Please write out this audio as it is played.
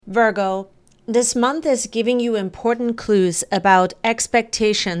Virgo, this month is giving you important clues about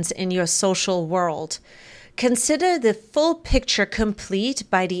expectations in your social world. Consider the full picture complete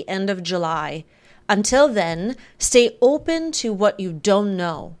by the end of July. Until then, stay open to what you don't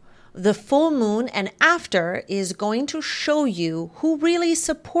know. The full moon and after is going to show you who really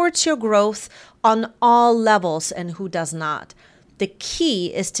supports your growth on all levels and who does not. The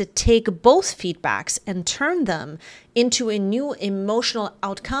key is to take both feedbacks and turn them into a new emotional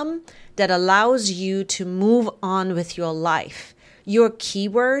outcome that allows you to move on with your life. Your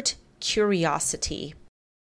keyword, curiosity.